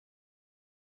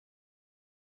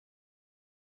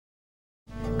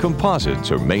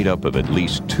Composites are made up of at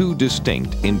least two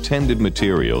distinct intended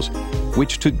materials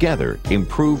which together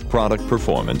improve product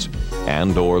performance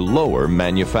and/or lower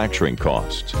manufacturing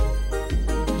costs.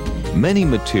 Many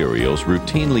materials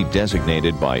routinely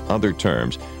designated by other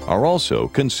terms are also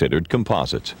considered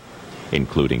composites,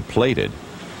 including plated,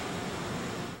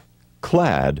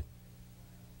 clad,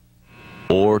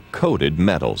 or coated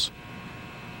metals.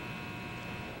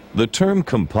 The term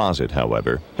composite,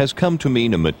 however, has come to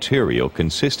mean a material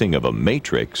consisting of a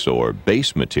matrix or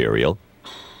base material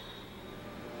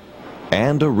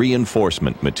and a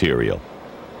reinforcement material.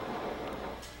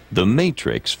 The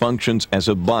matrix functions as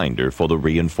a binder for the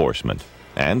reinforcement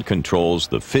and controls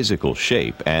the physical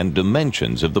shape and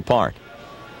dimensions of the part.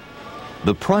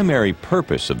 The primary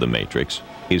purpose of the matrix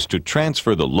is to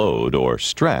transfer the load or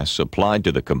stress applied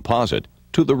to the composite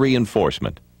to the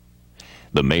reinforcement.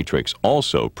 The matrix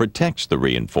also protects the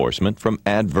reinforcement from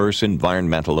adverse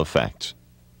environmental effects.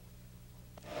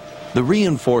 The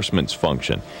reinforcement's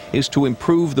function is to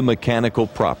improve the mechanical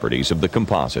properties of the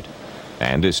composite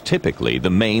and is typically the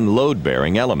main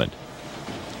load-bearing element.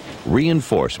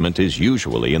 Reinforcement is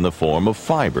usually in the form of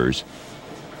fibers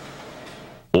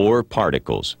or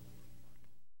particles.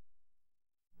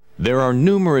 There are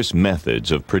numerous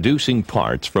methods of producing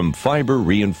parts from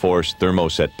fiber-reinforced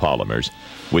thermoset polymers,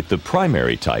 with the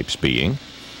primary types being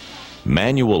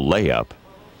manual layup,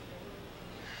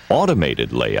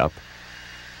 automated layup,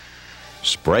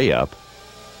 spray-up,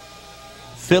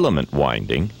 filament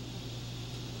winding,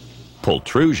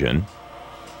 pultrusion,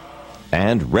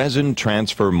 and resin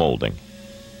transfer molding.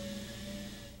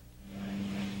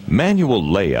 Manual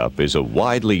layup is a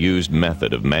widely used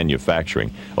method of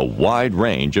manufacturing a wide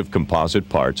range of composite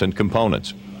parts and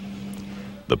components.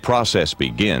 The process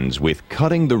begins with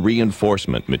cutting the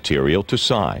reinforcement material to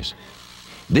size.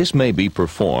 This may be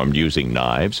performed using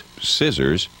knives,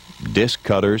 scissors, disc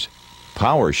cutters,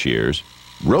 power shears,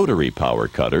 rotary power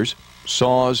cutters,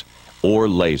 saws, or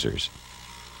lasers.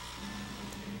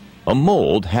 A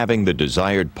mold having the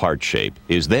desired part shape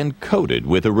is then coated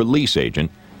with a release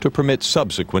agent to permit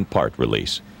subsequent part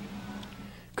release.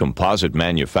 Composite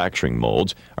manufacturing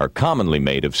molds are commonly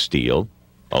made of steel,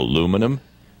 aluminum,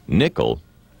 nickel,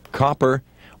 copper,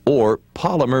 or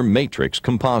polymer matrix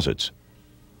composites.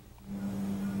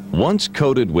 Once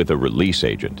coated with a release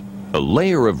agent, a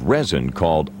layer of resin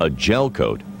called a gel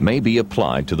coat may be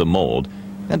applied to the mold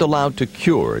and allowed to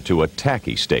cure to a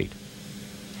tacky state.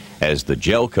 As the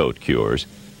gel coat cures,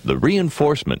 the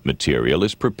reinforcement material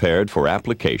is prepared for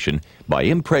application by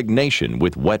impregnation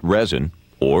with wet resin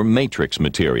or matrix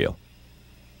material.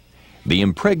 The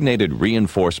impregnated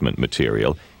reinforcement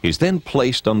material is then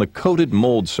placed on the coated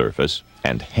mold surface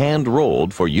and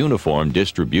hand-rolled for uniform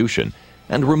distribution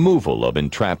and removal of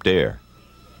entrapped air.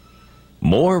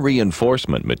 More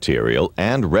reinforcement material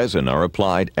and resin are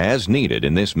applied as needed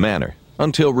in this manner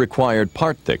until required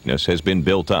part thickness has been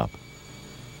built up.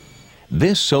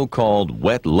 This so-called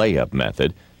wet layup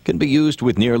method can be used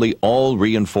with nearly all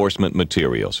reinforcement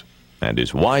materials and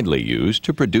is widely used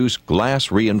to produce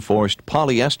glass-reinforced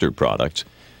polyester products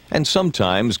and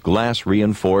sometimes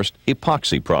glass-reinforced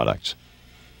epoxy products.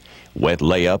 Wet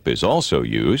layup is also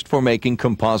used for making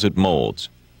composite molds.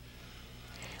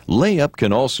 Layup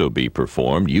can also be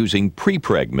performed using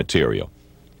prepreg material.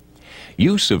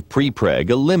 Use of prepreg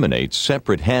eliminates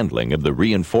separate handling of the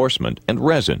reinforcement and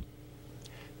resin.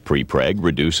 Prepreg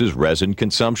reduces resin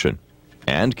consumption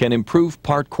and can improve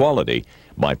part quality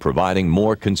by providing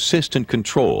more consistent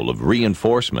control of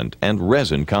reinforcement and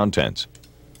resin contents.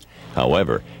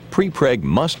 However, prepreg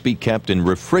must be kept in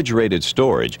refrigerated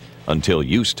storage until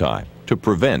use time to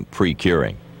prevent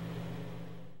pre-curing.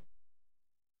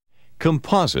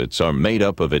 Composites are made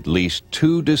up of at least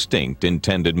two distinct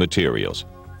intended materials,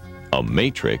 a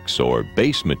matrix or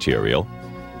base material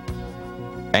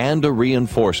and a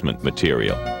reinforcement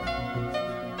material.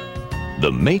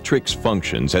 The matrix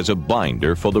functions as a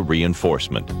binder for the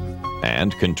reinforcement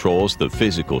and controls the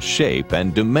physical shape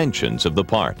and dimensions of the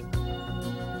part.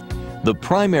 The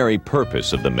primary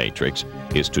purpose of the matrix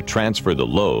is to transfer the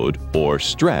load or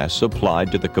stress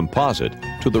applied to the composite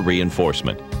to the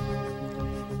reinforcement.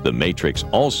 The matrix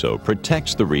also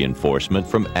protects the reinforcement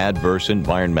from adverse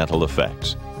environmental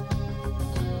effects.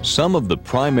 Some of the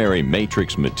primary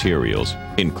matrix materials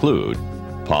include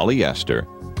polyester,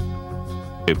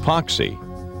 epoxy,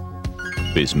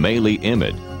 bismuth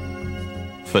imide,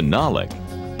 phenolic,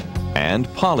 and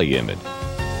polyimide.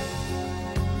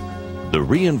 The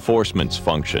reinforcement's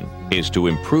function is to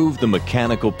improve the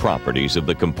mechanical properties of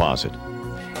the composite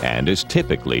and is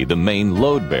typically the main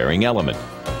load-bearing element.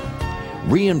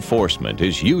 Reinforcement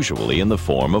is usually in the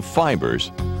form of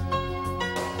fibers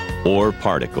or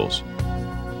particles.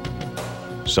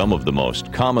 Some of the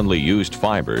most commonly used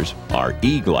fibers are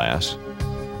e-glass,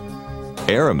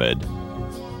 aramid,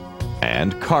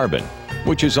 and carbon,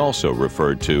 which is also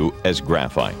referred to as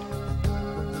graphite.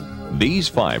 These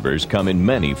fibers come in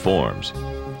many forms,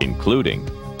 including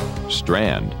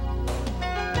strand,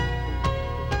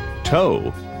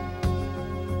 tow,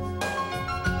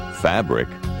 fabric,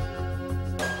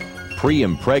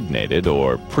 pre-impregnated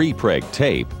or pre-preg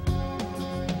tape,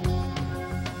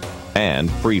 and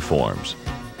preforms.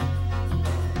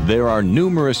 There are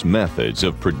numerous methods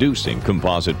of producing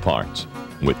composite parts,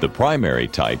 with the primary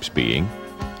types being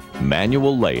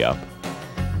manual layup,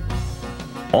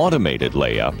 automated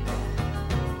layup,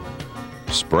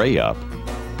 spray up,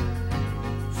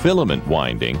 filament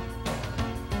winding,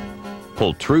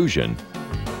 pultrusion,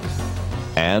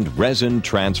 and resin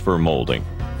transfer molding.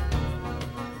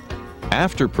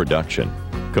 After production,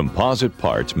 composite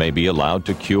parts may be allowed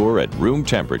to cure at room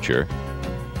temperature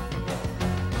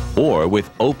or with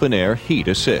open-air heat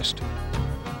assist.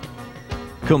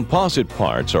 Composite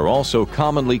parts are also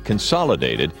commonly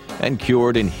consolidated and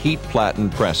cured in heat-platen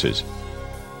presses,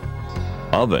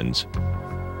 ovens,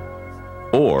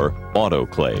 or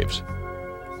autoclaves.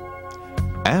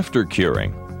 After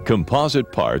curing,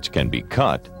 composite parts can be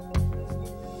cut,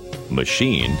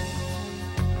 machined,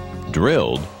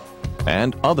 drilled,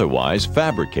 and otherwise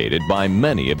fabricated by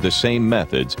many of the same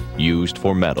methods used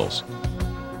for metals.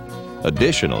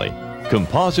 Additionally,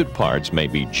 composite parts may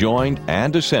be joined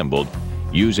and assembled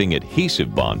using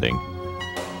adhesive bonding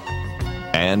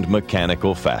and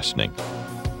mechanical fastening.